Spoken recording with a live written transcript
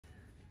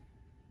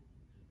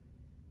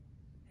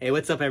Hey,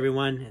 what's up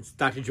everyone? It's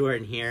Dr.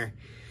 Jordan here,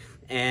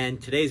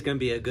 and today's gonna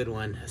be a good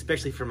one,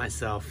 especially for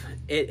myself.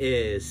 It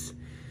is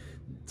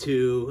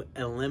to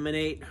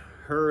eliminate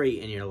hurry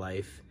in your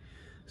life,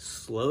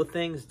 slow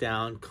things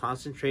down,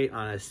 concentrate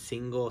on a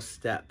single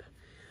step.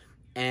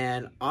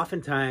 And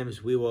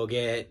oftentimes we will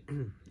get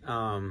in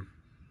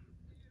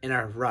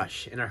a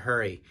rush, in a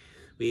hurry.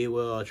 We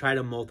will try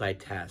to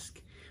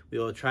multitask. We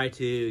will try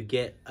to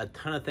get a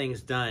ton of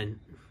things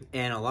done.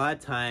 And a lot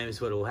of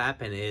times what will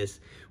happen is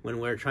when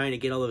we're trying to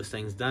get all those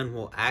things done,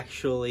 we'll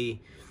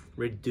actually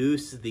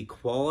reduce the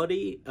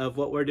quality of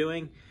what we're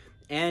doing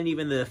and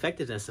even the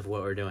effectiveness of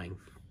what we're doing.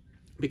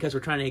 Because we're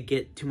trying to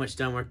get too much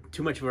done, we're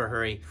too much of a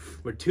hurry,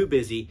 we're too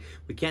busy,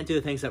 we can't do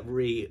the things that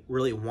we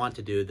really want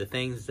to do, the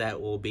things that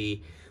will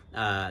be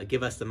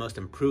give us the most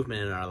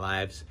improvement in our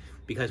lives,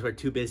 because we're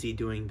too busy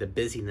doing the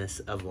busyness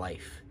of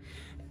life.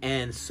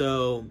 And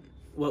so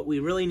what we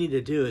really need to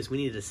do is we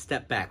need to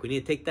step back. We need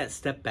to take that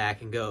step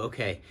back and go,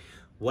 okay,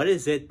 what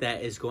is it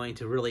that is going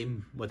to really,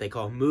 what they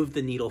call, move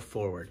the needle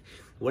forward?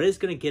 What is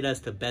going to get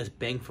us the best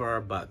bang for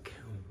our buck?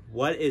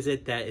 What is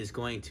it that is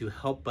going to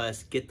help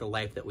us get the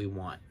life that we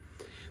want?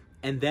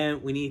 And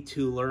then we need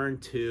to learn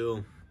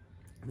to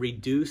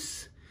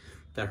reduce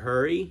the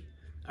hurry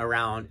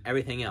around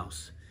everything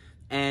else.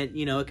 And,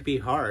 you know, it could be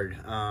hard.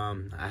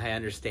 I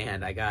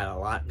understand. I got a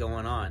lot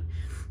going on.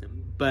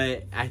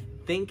 But I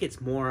think it's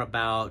more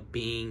about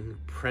being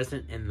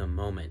present in the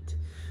moment.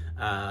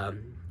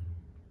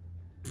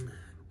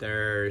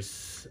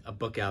 There's a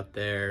book out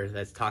there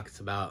that talks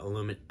about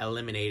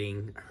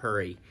eliminating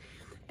hurry.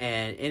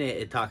 And in it,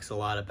 it talks a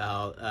lot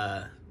about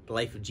the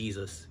life of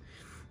Jesus.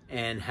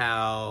 And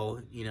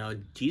how, you know,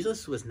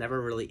 Jesus was never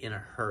really in a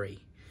hurry.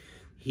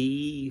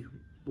 He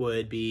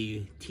would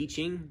be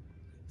teaching.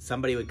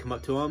 Somebody would come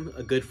up to him.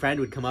 A good friend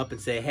would come up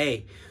and say,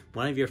 hey,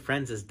 one of your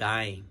friends is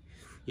dying.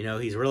 You know,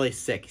 he's really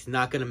sick. He's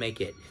not going to make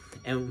it.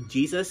 And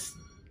Jesus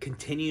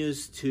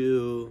continues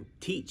to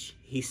teach.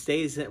 He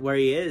stays where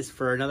he is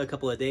for another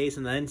couple of days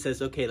and then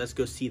says, okay, let's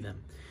go see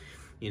them.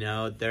 You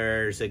know,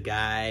 there's a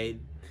guy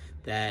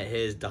that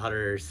his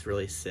daughter's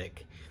really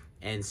sick.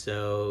 And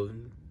so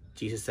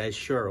Jesus says,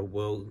 sure,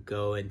 we'll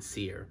go and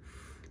see her.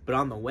 But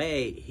on the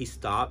way, he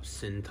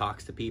stops and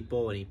talks to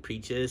people and he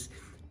preaches.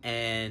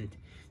 And,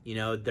 you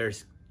know,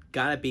 there's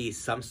got to be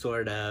some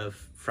sort of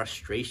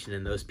frustration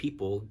in those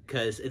people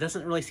because it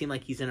doesn't really seem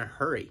like he's in a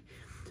hurry.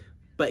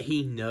 But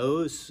he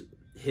knows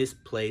his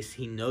place.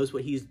 He knows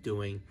what he's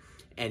doing.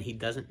 And he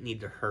doesn't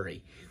need to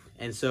hurry.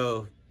 And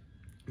so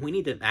we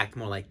need to act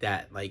more like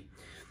that. Like,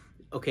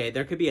 okay,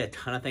 there could be a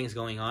ton of things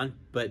going on,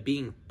 but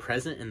being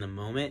present in the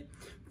moment,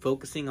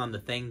 focusing on the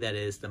thing that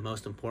is the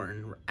most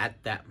important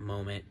at that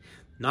moment,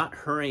 not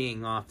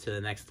hurrying off to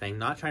the next thing,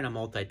 not trying to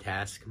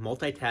multitask.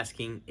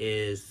 Multitasking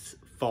is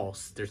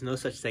false. There's no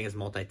such thing as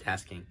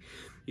multitasking.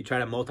 You try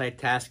to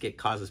multitask, it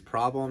causes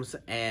problems,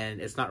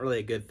 and it's not really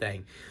a good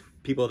thing.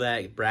 People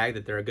that brag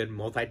that they're a good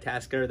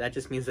multitasker, that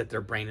just means that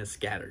their brain is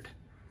scattered.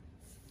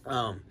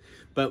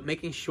 But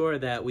making sure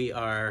that we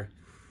are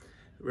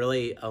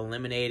really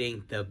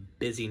eliminating the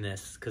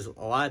busyness, because a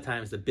lot of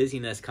times the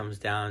busyness comes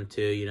down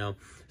to, you know,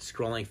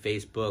 scrolling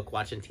Facebook,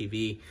 watching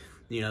TV.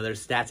 You know,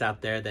 there's stats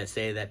out there that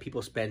say that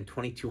people spend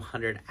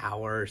 2,200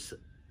 hours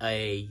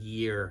a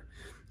year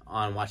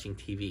on watching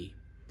TV.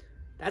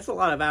 That's a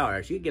lot of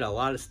hours. You can get a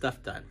lot of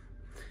stuff done.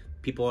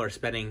 People are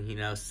spending, you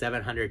know,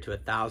 700 to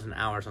 1,000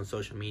 hours on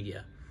social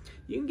media.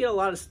 You can get a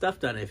lot of stuff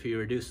done if you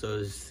reduce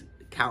those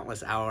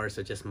countless hours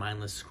of just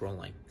mindless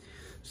scrolling.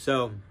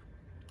 So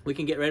we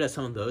can get rid of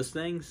some of those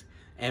things,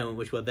 and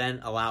which will then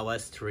allow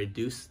us to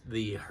reduce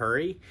the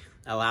hurry,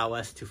 allow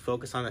us to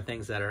focus on the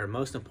things that are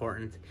most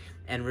important,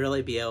 and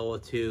really be able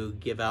to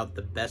give out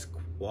the best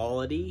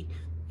quality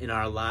in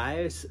our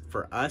lives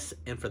for us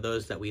and for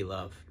those that we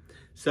love.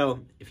 So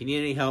if you need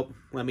any help,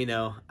 let me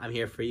know. I'm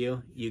here for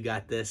you. You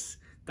got this.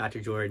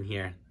 Dr. Jordan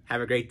here.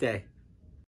 Have a great day.